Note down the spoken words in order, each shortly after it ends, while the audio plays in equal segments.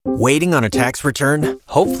Waiting on a tax return?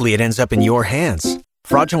 Hopefully it ends up in your hands.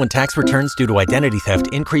 Fraudulent tax returns due to identity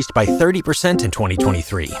theft increased by 30% in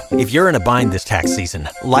 2023. If you're in a bind this tax season,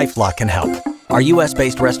 LifeLock can help. Our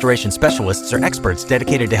U.S.-based restoration specialists are experts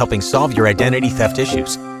dedicated to helping solve your identity theft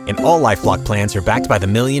issues. And all LifeLock plans are backed by the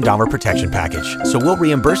 $1 Million Protection Package. So we'll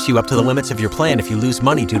reimburse you up to the limits of your plan if you lose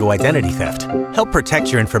money due to identity theft. Help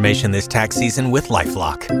protect your information this tax season with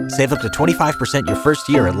LifeLock. Save up to 25% your first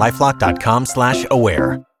year at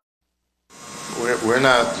LifeLock.com/aware. We're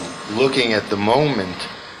not looking at the moment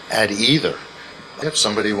at either. If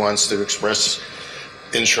somebody wants to express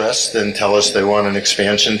interest and tell us they want an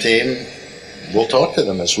expansion team, we'll talk to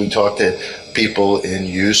them as we talk to people in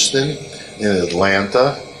Houston, in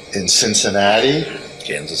Atlanta, in Cincinnati,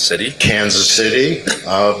 Kansas City.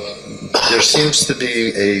 There seems to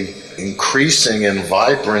be a increasing and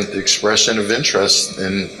vibrant expression of interest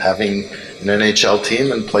in having an NHL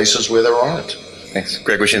team in places where there aren't. Thanks.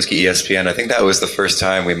 Greg Wyshynski, ESPN. I think that was the first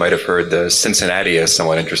time we might have heard the Cincinnati as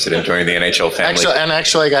someone interested in joining the NHL family.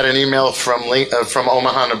 Actually, I got an email from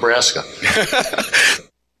Omaha, Nebraska.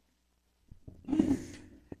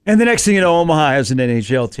 And the next thing you know, Omaha has an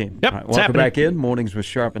NHL team. Yep, All right, welcome back in. Mornings with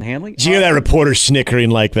Sharp and Hanley. Did you hear that reporter snickering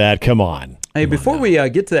like that? Come on. Hey, before we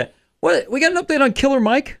get to that, we got an update on Killer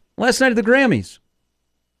Mike last night at the Grammys.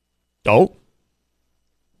 Oh?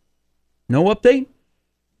 No update?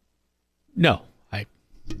 No.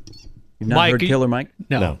 You've not heard Killer Mike?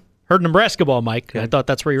 No. Heard Nebraska ball, Mike. Okay. I thought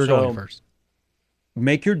that's where you were going first.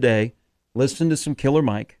 Make your day. Listen to some Killer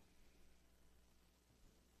Mike.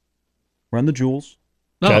 Run the Jewels.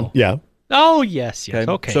 Oh. Yeah. Oh, yes.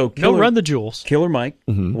 Okay. So Run the Jewels. Killer Mike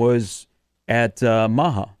was at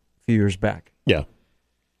Maha a few years back. Yeah.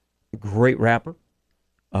 A great rapper.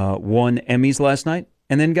 Won Emmys last night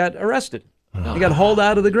and then got arrested. He got hauled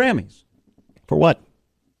out of the Grammys. For what?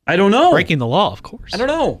 I don't know. Breaking the law, of course. I don't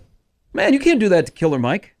know. Man, you can't do that to Killer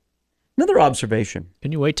Mike. Another observation.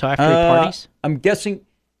 Can you wait till after he parties? I'm guessing, if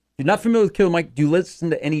you're not familiar with Killer Mike, do you listen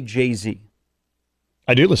to any Jay-Z?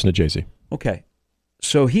 I do listen to Jay-Z. Okay.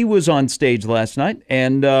 So he was on stage last night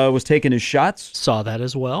and was taking his shots. Saw that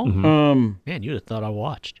as well. Man, you'd have thought I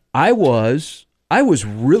watched. I was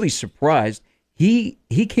really surprised. He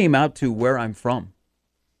came out to Where I'm From.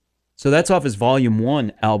 So that's off his Volume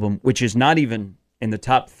 1 album, which is not even in the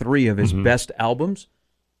top 3 of his best albums.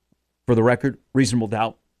 For the record, Reasonable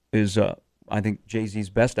Doubt is, I think, Jay-Z's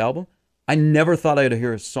best album. I never thought I'd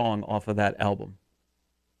hear a song off of that album.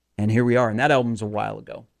 And here we are. And that album's a while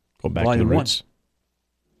ago. Go back Volume to the roots. 1.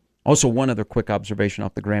 Also, one other quick observation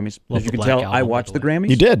off the Grammys. As you can tell, I watched the Grammys.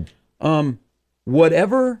 You did.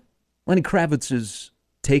 Whatever Lenny Kravitz is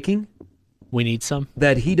taking, we need some.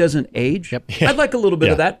 That he doesn't age. Yep. I'd like a little bit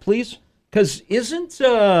of that, please. Because isn't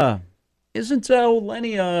Lenny,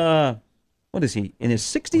 what is he, in his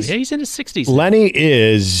 60s? Well, yeah, he's in his 60s. Lenny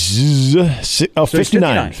is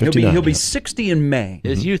 59. He'll be 60 in May.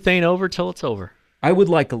 His youth ain't over till it's over. I would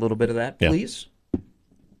like a little bit of that, please.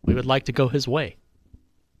 We would like to go his way.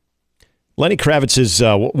 Lenny Kravitz is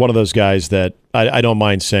one of those guys that I don't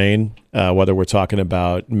mind saying, whether we're talking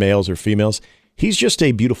about males or females, he's just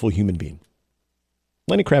a beautiful human being.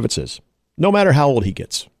 Lenny Kravitz is, no matter how old he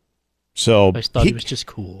gets. So I just thought he was just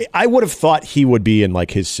cool. I would have thought he would be in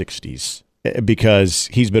like his 60s because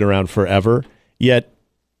he's been around forever, yet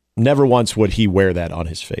never once would he wear that on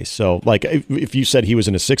his face. So like if you said he was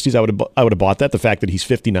in his 60s, I would have bought that. The fact that he's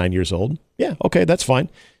 59 years old. Yeah, okay, that's fine.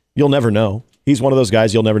 You'll never know. He's one of those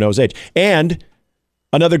guys you'll never know his age. And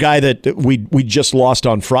another guy that we just lost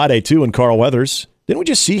on Friday too, and Carl Weathers. Didn't we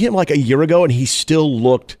just see him like a year ago and he still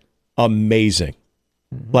looked amazing?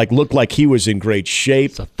 Like looked like he was in great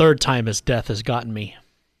shape. It's the third time his death has gotten me.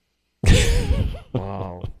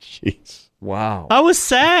 Wow. Jeez. Wow. I was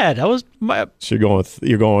sad. So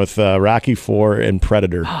you're going with Rocky IV and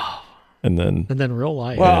Predator. and then real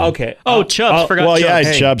life. Well, okay. Chubbs. Forgot Chubbs. Chubbs.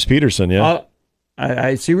 Yeah, Chubbs Peterson, yeah.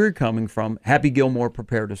 I see where you're coming from. Happy Gilmore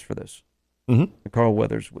prepared us for this. Carl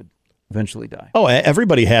Weathers would eventually die. Oh,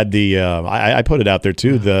 everybody had the. I put it out there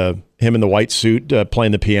too. Him in the white suit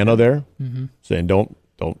playing the piano there, saying, "Don't."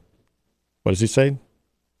 What does he say?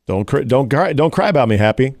 Don't cry about me,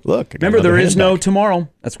 Happy. Look, remember, there is no tomorrow.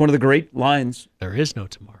 That's one of the great lines. There is no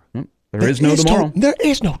tomorrow. There is no tomorrow. There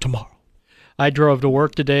is no tomorrow. I drove to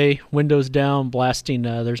work today, windows down, blasting.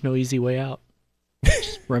 There's no easy way out.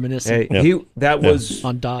 Just reminiscing. That was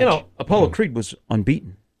on Dodge. You know, Apollo Creed was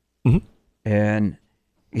unbeaten, and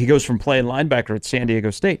he goes from playing linebacker at San Diego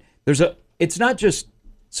State. It's not just.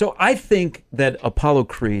 So I think that Apollo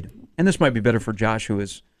Creed, and this might be better for Josh, who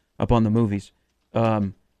is up on the movies.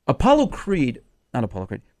 Carl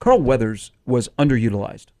Weathers was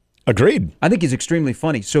underutilized. Agreed. I think he's extremely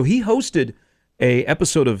funny. So he hosted a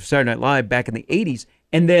episode of Saturday Night Live back in the 80s,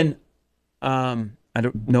 and then I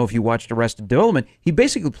don't know if you watched Arrested Development. He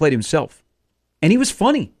basically played himself, and he was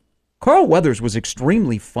funny. Carl Weathers was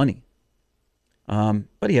extremely funny.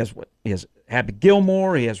 But he has what? He has Happy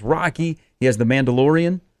Gilmore, he has Rocky, he has The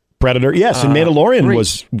Mandalorian. Predator, yes, and Mandalorian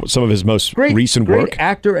was some of his most recent work. Great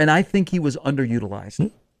actor, and I think he was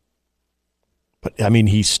underutilized. But, I mean,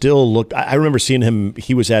 he still looked... I remember seeing him,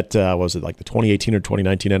 he was at, was it like the 2018 or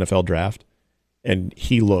 2019 NFL draft? And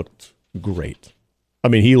he looked great. I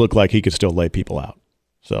mean, he looked like he could still lay people out.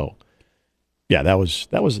 So, yeah, that was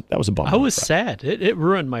a bummer. I was sad. It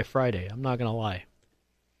ruined my Friday. I'm not going to lie.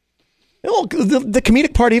 Well, the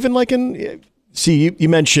comedic part, even like in... See, you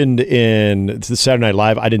mentioned in the Saturday Night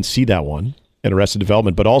Live, I didn't see that one in Arrested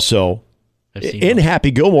Development, but also in Happy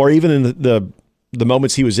Gilmore, even in the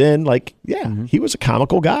moments he was in, like, he was a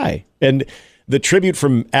comical guy. And the tribute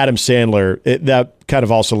from Adam Sandler, that kind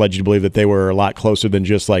of also led you to believe that they were a lot closer than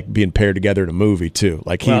just like being paired together in a movie too.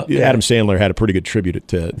 Like Adam Sandler had a pretty good tribute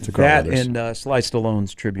to Carl Weathers. And Sly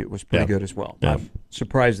Stallone's tribute was pretty good as well. Yeah. I'm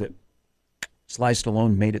surprised that Sly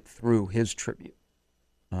Stallone made it through his tribute.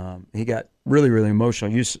 He got really, really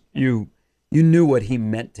emotional. You knew what he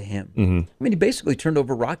meant to him. Mm-hmm. I mean, he basically turned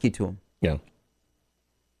over Rocky to him. Yeah.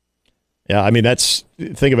 Yeah, I mean,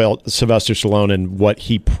 think about Sylvester Stallone and what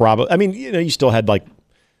he probably, I mean, you still had like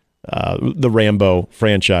the Rambo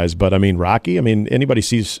franchise, but I mean, Rocky, I mean, anybody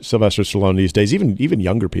sees Sylvester Stallone these days, even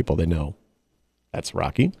younger people, they know that's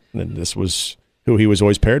Rocky. And this was who he was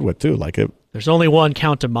always paired with too. There's only one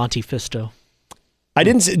Count of Monte Fisto.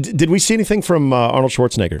 Did we see anything from Arnold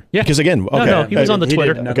Schwarzenegger? Yeah. Because again, okay. No, he was on the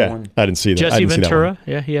Twitter. Okay, I didn't see that. Jesse Ventura,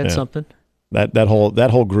 he had something. That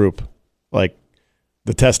whole group, like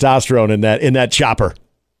the testosterone in that chopper,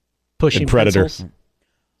 pushing Predator, pencils.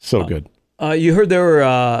 So good. You heard there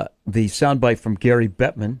the soundbite from Gary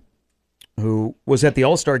Bettman, who was at the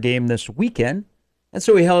All-Star game this weekend, and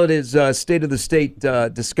so he held his State of the State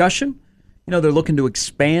discussion. They're looking to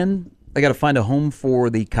expand. They got to find a home for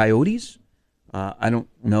the Coyotes. I don't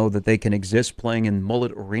know that they can exist playing in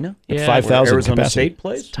Mullet Arena. Yeah, 5,000 Arizona capacity. State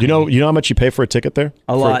plays. You know how much you pay for a ticket there?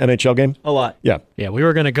 A lot. For an NHL game? A lot. Yeah. Yeah, we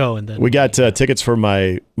were going to go, and then We got tickets for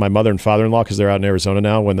my mother and father-in-law because they're out in Arizona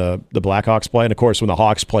now when the Blackhawks play. And, of course, when the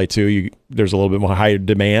Hawks play, too, there's a little bit more higher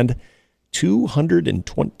demand.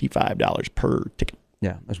 $225 per ticket.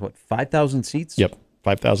 Yeah, there's 5,000 seats? Yep,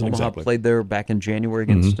 5,000 Omaha exactly. played there back in January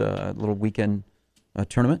against a little weekend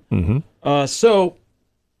tournament. Mm-hmm. So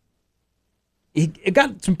it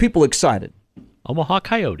got some people excited. Omaha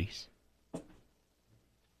Coyotes.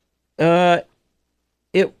 It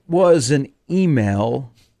was an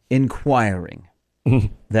email inquiring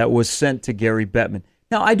that was sent to Gary Bettman.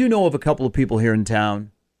 Now, I do know of a couple of people here in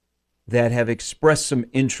town that have expressed some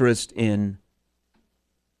interest in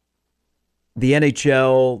the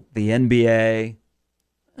NHL, the NBA.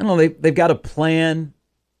 I don't know, they've got a plan.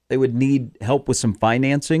 They would need help with some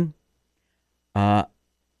financing.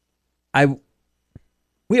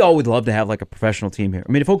 We all would love to have like a professional team here.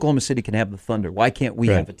 I mean, if Oklahoma City can have the Thunder, why can't we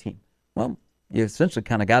have a team? Well, you essentially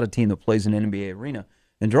kind of got a team that plays in an NBA arena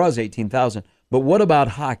and draws 18,000. But what about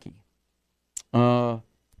hockey? I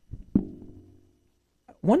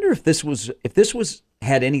wonder if this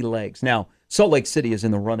had any legs. Now, Salt Lake City is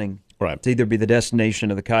in the running to either be the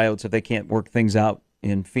destination of the Coyotes if they can't work things out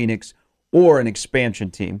in Phoenix, or an expansion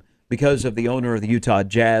team because of the owner of the Utah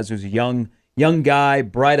Jazz, who's a young guy,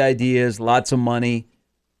 bright ideas, lots of money.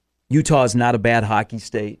 Utah is not a bad hockey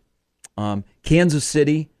state. Kansas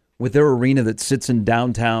City, with their arena that sits in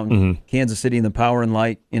downtown Kansas City in the Power and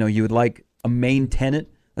Light, you would like a main tenant.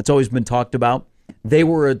 That's always been talked about. They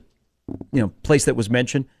were a place that was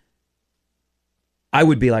mentioned. I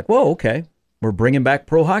would be like, whoa, okay, we're bringing back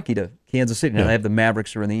pro hockey to Kansas City. Now they have the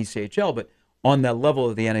Mavericks are in the ECHL, but on that level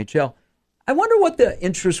of the NHL, I wonder what the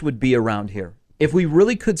interest would be around here if we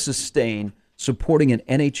really could sustain supporting an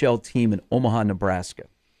NHL team in Omaha, Nebraska.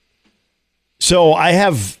 So I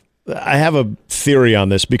have a theory on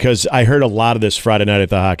this because I heard a lot of this Friday night at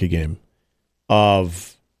the hockey game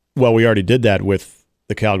we already did that with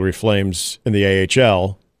the Calgary Flames in the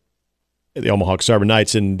AHL, the Omaha Harbor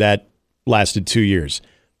Knights, and that lasted 2 years.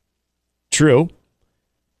 True.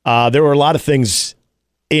 There were a lot of things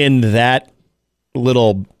in that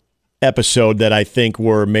little episode that I think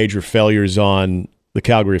were major failures on the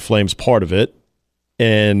Calgary Flames part of it.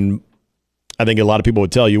 And I think a lot of people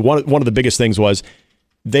would tell you one of the biggest things was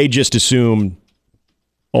they just assumed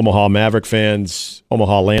Omaha Maverick fans,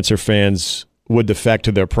 Omaha Lancer fans would defect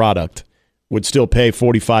to their product, would still pay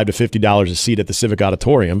 $45 to $50 a seat at the Civic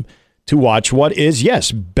Auditorium to watch what is,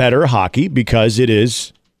 yes, better hockey because it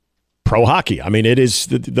is pro hockey. I mean, it is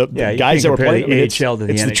the guys that were playing. The AHL to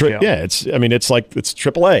the NHL. It's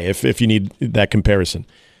AAA if you need that comparison.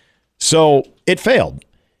 So it failed.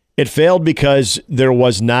 It failed because there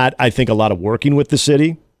was not, I think, a lot of working with the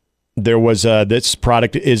city. There was this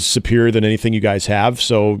product is superior than anything you guys have,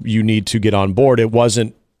 so you need to get on board. It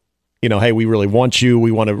wasn't, hey, we really want you.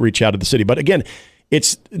 We want to reach out to the city. But again,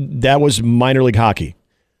 that was minor league hockey.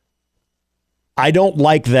 I don't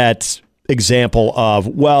like that example of,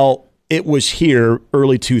 well, it was here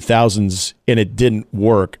early 2000s and it didn't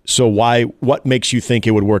work. So what makes you think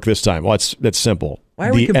it would work this time? Well, that's simple. Why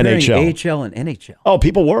are we comparing AHL and NHL? Oh,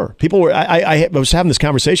 people were. I was having this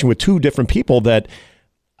conversation with two different people that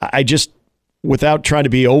I just, without trying to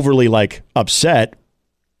be overly upset,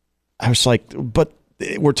 I was like, but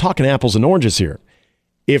we're talking apples and oranges here.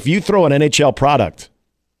 If you throw an NHL product,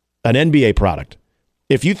 an NBA product,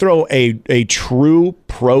 if you throw a true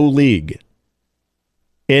pro league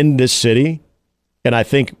in this city, and I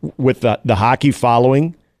think with the hockey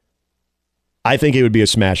following, I think it would be a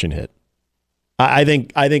smashing hit. I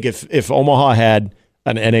think if Omaha had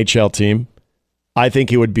an NHL team, I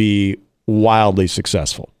think it would be wildly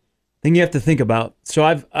successful. Thing you have to think about. So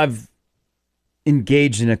I've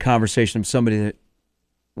engaged in a conversation with somebody that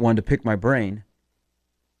wanted to pick my brain.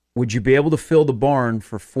 Would you be able to fill the barn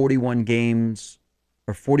for 41 games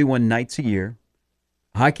or 41 nights a year?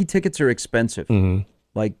 Hockey tickets are expensive. Mm-hmm.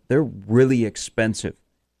 They're really expensive.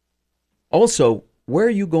 Also, where are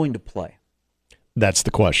you going to play? That's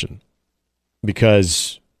the question.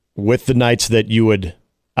 Because with the nights that you would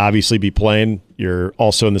obviously be playing, you're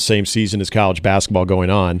also in the same season as college basketball going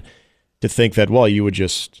on. To think that, well, you would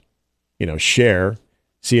just, share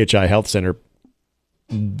CHI Health Center,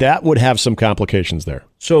 that would have some complications there.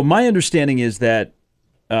 So my understanding is that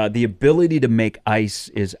the ability to make ice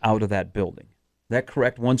is out of that building. Is that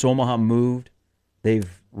correct? Once Omaha moved,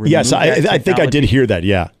 they've removed Yes, I think I did technology? hear that.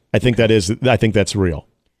 Yeah, I think that's real.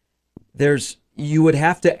 You would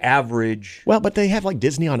have to average. Well, but they have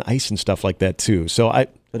Disney on Ice and stuff like that too. So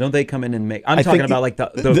But don't they come in and make? I'm talking about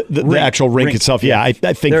the actual rink itself. Yeah, I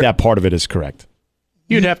think that part of it is correct.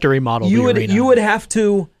 You'd have to remodel the arena. You would have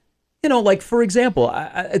to, for example,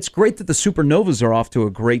 it's great that the Supernovas are off to a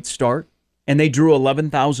great start, and they drew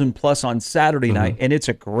 11,000 plus on Saturday night, and it's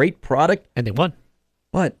a great product. And they won.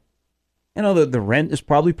 But, the rent is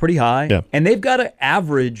probably pretty high, and they've got to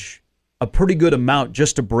average a pretty good amount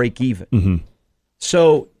just to break even. Mm-hmm.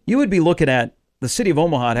 So you would be looking at the city of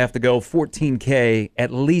Omaha would have to go $14K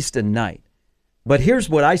at least a night. But here's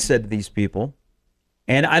what I said to these people,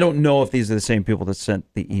 and I don't know if these are the same people that sent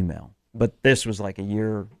the email, but this was a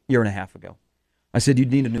year and a half ago. I said,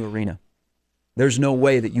 you'd need a new arena. There's no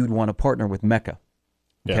way that you'd want to partner with Mecca,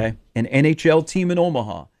 okay? An NHL team in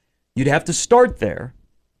Omaha. You'd have to start there,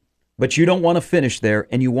 but you don't want to finish there,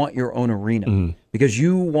 and you want your own arena because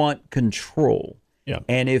you want control. Yeah.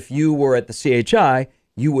 And if you were at the CHI,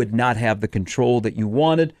 you would not have the control that you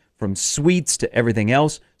wanted, from suites to everything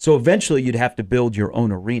else. So eventually you'd have to build your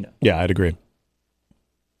own arena. Yeah, I'd agree.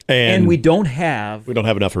 And we don't have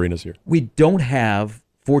enough arenas here. We don't have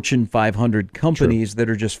Fortune 500 companies that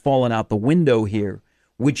are just falling out the window here,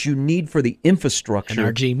 which you need for the infrastructure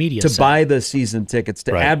NRG Media to Center. buy the season tickets,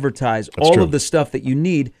 to advertise, That's all true. of the stuff that you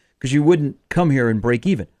need, because you wouldn't come here and break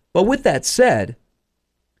even. But with that said,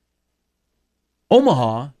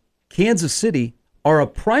 Omaha, Kansas City are a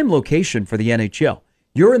prime location for the NHL.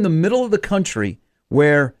 You're in the middle of the country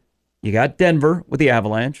where you got Denver with the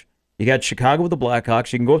Avalanche, you got Chicago with the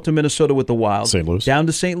Blackhawks, you can go up to Minnesota with the Wild, St. Louis. down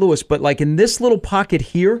to St. Louis. But in this little pocket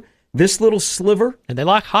here, this little sliver, And they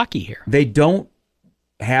like hockey here. they don't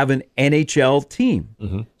have an NHL team.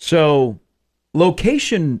 Mm-hmm. So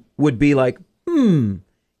location would be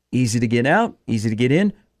easy to get out, easy to get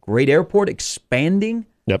in, great airport, expanding.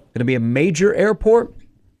 Yep. Going to be a major airport.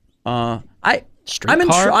 I'm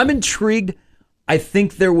intrigued. I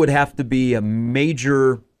think there would have to be a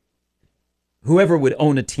major, whoever would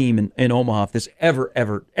own a team in Omaha, if this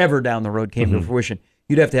ever down the road came to fruition,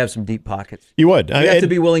 you'd have to have some deep pockets. You would. You'd have to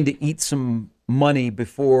be willing to eat some money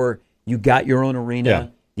before you got your own arena, Yeah.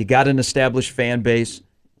 you got an established fan base,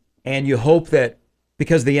 and you hope that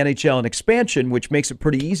because the NHL and expansion, which makes it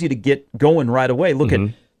pretty easy to get going right away. Look at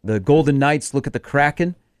the Golden Knights, look at the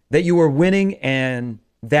Kraken, that you were winning and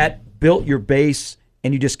that built your base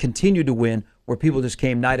and you just continued to win, where people just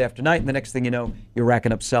came night after night, and the next thing you know, you're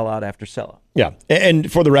racking up sellout after sellout. Yeah,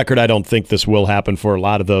 and for the record, I don't think this will happen for a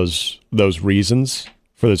lot of those reasons,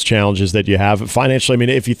 for those challenges that you have financially. I mean,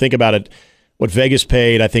 if you think about it, what Vegas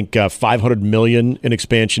paid, I think $500 million in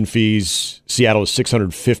expansion fees. Seattle was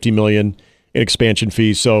 $650 million in expansion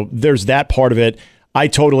fees. So there's that part of it. I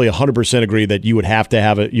totally 100% agree that you would have to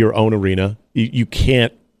have your own arena. You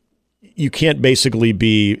can't basically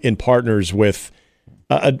be in partners with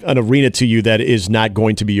an arena to you that is not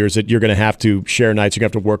going to be yours, that you're going to have to share nights. You're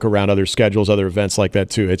going to have to work around other schedules, other events like that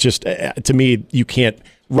too. It's just, to me, you can't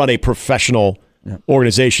run a professional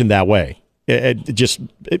organization that way.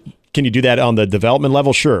 Can you do that on the development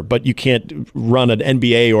level? Sure, but you can't run an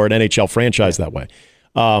NBA or an NHL franchise that way.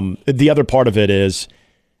 The other part of it is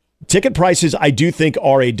ticket prices, I do think,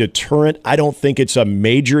 are a deterrent. I don't think it's a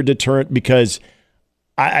major deterrent because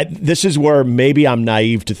this is where maybe I'm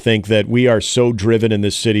naive to think that we are so driven in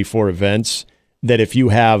this city for events that if you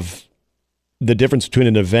have the difference between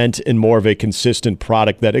an event and more of a consistent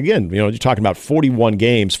product that, again, you're talking about 41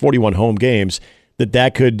 games, 41 home games,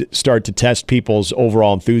 that could start to test people's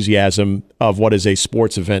overall enthusiasm of what is a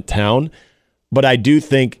sports event town. But I do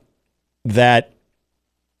think that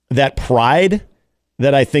pride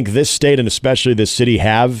that I think this state and especially this city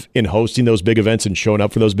have in hosting those big events and showing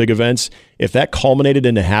up for those big events, if that culminated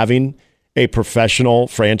into having a professional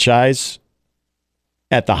franchise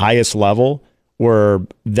at the highest level where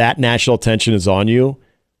that national attention is on you,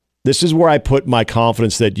 this is where I put my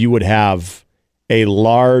confidence that you would have a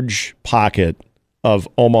large pocket of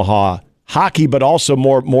Omaha hockey, but also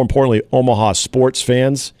more importantly, Omaha sports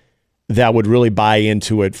fans that would really buy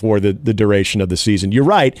into it for the duration of the season. You're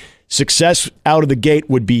right. Success out of the gate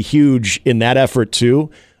would be huge in that effort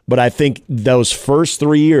too, but I think those first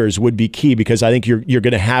 3 years would be key because I think you're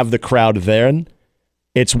going to have the crowd then.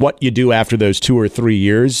 It's what you do after those 2 or 3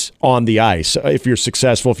 years on the ice. If you're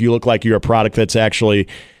successful, if you look like you're a product that's actually,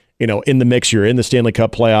 in the mix, you're in the Stanley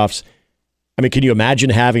Cup playoffs. I mean, can you imagine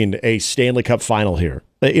having a Stanley Cup final here?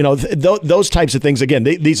 Those types of things, again,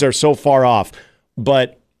 these are so far off,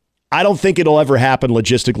 but I don't think it'll ever happen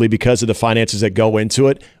logistically because of the finances that go into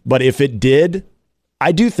it. But if it did,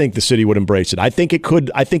 I do think the city would embrace it. I think it could.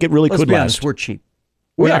 I think it really could last. Honest, we're cheap.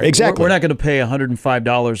 Exactly. We're not going to pay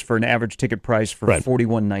 $105 for an average ticket price for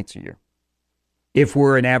 41 nights a year. If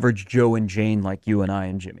we're an average Joe and Jane like you and I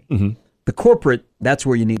and Jimmy. Mm-hmm. The corporate, that's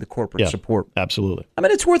where you need the corporate support. Absolutely. I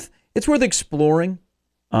mean, it's worth exploring,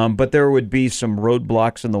 but there would be some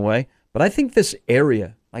roadblocks in the way. But I think this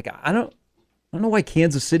area, I don't know why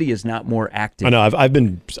Kansas City is not more active. I know. I've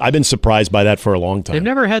been surprised by that for a long time. They've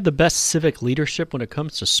never had the best civic leadership when it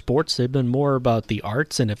comes to sports. They've been more about the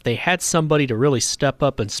arts, and if they had somebody to really step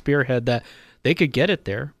up and spearhead that, they could get it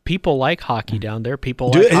there. People like hockey down there.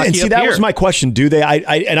 People like hockey and see, up that here. was my question. Do they?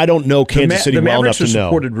 I don't know Kansas City well enough to know. The Mavericks are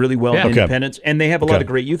supported really well in Independence, and they have a lot of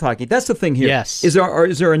great youth hockey. That's the thing here. Yes. Is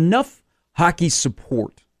there enough hockey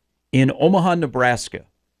support in Omaha, Nebraska,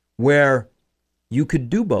 where you could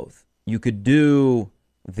do both? You could do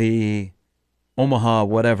the Omaha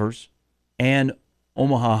whatevers and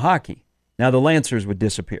Omaha hockey. Now the Lancers would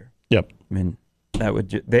disappear. Yep. I mean, that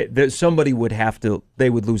would somebody would have to. They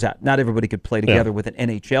would lose out. Not everybody could play together with an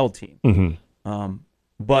NHL team. Mm-hmm.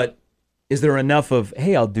 But is there enough of,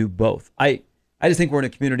 hey, I'll do both? I just think we're in a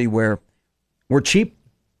community where we're cheap.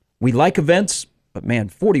 We like events, but man,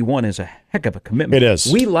 41 is a heck of a commitment. It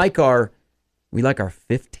is. We like our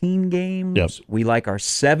 15 games. Yep. We like our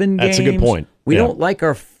 7 games. That's a good point. We don't like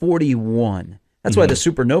our 41. That's why the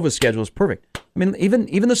Supernova schedule is perfect. I mean,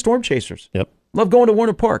 even the Storm Chasers. Yep. Love going to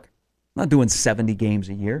Warner Park. I'm not doing 70 games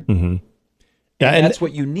a year. Mm-hmm. Yeah, and that's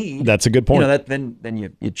what you need. That's a good point.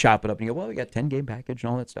 Then you chop it up and you go, well, we got 10-game package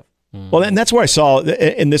and all that stuff. Well, and that's where I saw,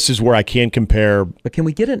 and this is where I can compare. But can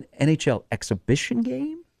we get an NHL exhibition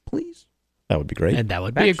game, please? That would be great. And that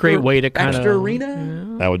would be a great way to kind of Baxter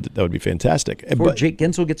Arena. That would be fantastic. Before Jake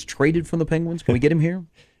Gensel gets traded from the Penguins, can we get him here?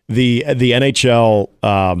 The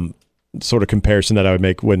NHL sort of comparison that I would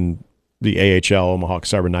make when the AHL Omaha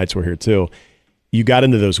Cyber Knights were here too. You got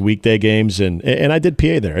into those weekday games, and I did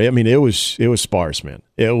PA there. I mean, it was sparse, man.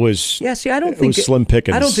 It was I don't think slim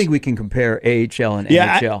pickings. I don't think we can compare AHL and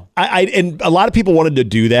NHL. And a lot of people wanted to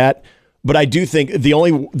do that, but I do think the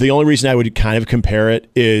only reason I would kind of compare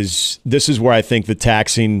it is this is where I think the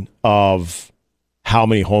taxing of how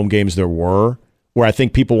many home games there were, where I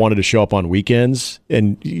think people wanted to show up on weekends,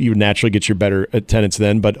 and you would naturally get your better attendance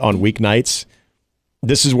then, but on weeknights.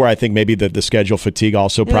 This is where I think maybe the schedule fatigue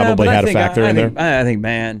also probably had a factor in there. I think,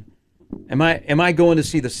 man, am I going to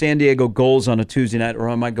see the San Diego Gulls on a Tuesday night, or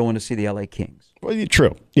am I going to see the LA Kings? Well,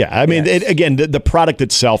 true. Yeah, I mean, again, the product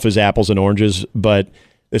itself is apples and oranges, but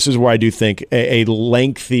this is where I do think a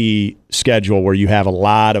lengthy schedule where you have a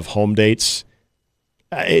lot of home dates,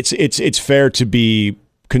 it's fair to be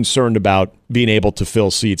concerned about being able to fill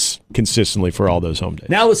seats consistently for all those home days.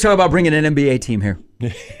 Now let's talk about bringing an NBA team here. We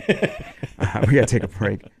got to take a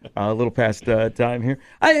break. A little past time here.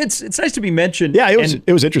 It's nice to be mentioned. Yeah,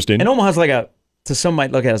 it was interesting. And Omaha's like a So some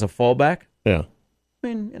might look at it as a fallback. Yeah. I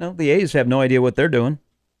mean, the A's have no idea what they're doing.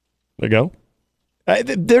 There you go.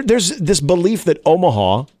 There's this belief that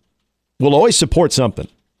Omaha will always support something.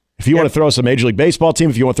 If you want to throw us a Major League Baseball team,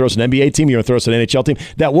 if you want to throw us an NBA team, you want to throw us an NHL team,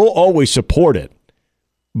 that will always support it.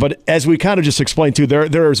 But as we kind of just explained too,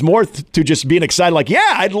 there's more to just being excited. Like,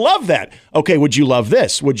 yeah, I'd love that. Okay, would you love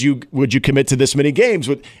this? Would you commit to this many games?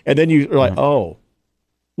 And then you're like, oh,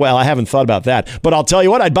 well, I haven't thought about that. But I'll tell you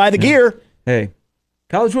what, I'd buy the gear. Hey,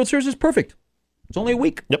 College World Series is perfect. It's only a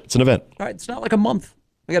week. Yep, it's an event. All right, it's not like a month.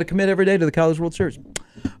 I got to commit every day to the College World Series.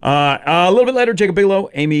 A little bit later, Jacob Bigelow,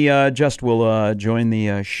 Amy Just will join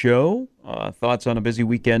the show. Thoughts on a busy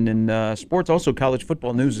weekend in sports. Also, college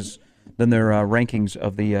football news is then their rankings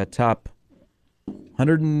of the top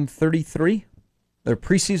 133. Their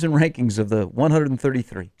preseason rankings of the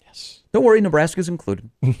 133. Yes. Don't worry, Nebraska's included.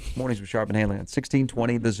 Mornings with Sharp and Hanley on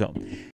 1620 The Zone.